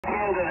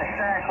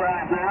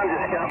right now.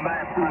 Just got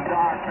back from the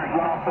doctor's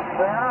office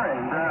there,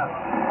 and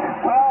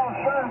well,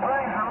 certain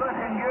things are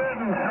looking good,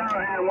 and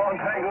certain one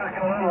thing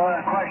looking a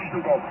little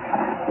questionable.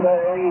 But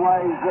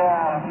anyways,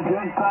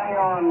 good thing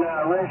on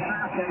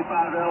Racer,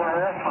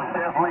 K5LRS. We're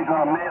definitely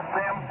going to miss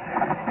them.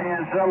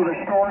 And some of the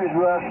stories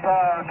with us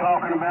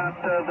talking about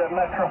the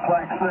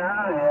Metroplex there,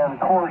 and of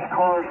course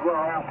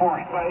Carswell Air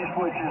Force Base,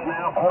 which is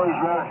now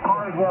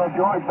Carswell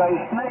Joint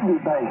Base, Navy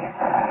Base.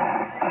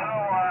 So,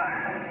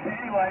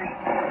 anyways,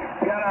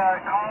 got to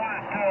call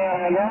it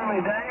an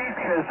early day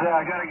because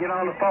I got to get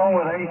on the phone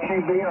with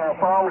HEB, our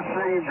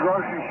pharmacy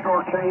grocery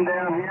store chain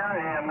down here,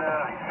 and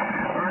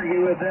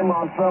argue with them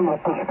on some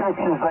of the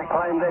prescriptions they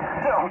claim they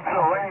don't.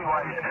 So,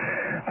 anyways,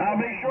 I'll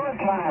be short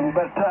time,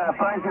 but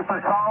thank you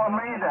for calling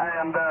me,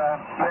 and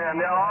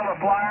all the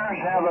flyers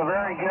have a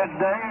very good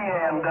day,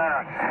 and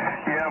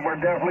yeah, we're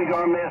definitely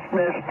going to miss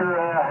Mr.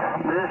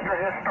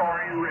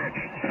 Historian Rich.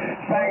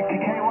 Back to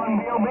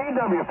K1BOB,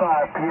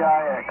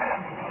 W5PIX.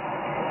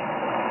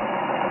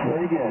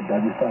 Very good,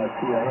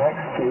 W5PIX,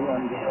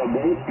 K1BOB,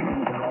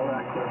 all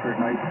that clipper,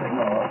 nice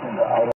signal up into auto.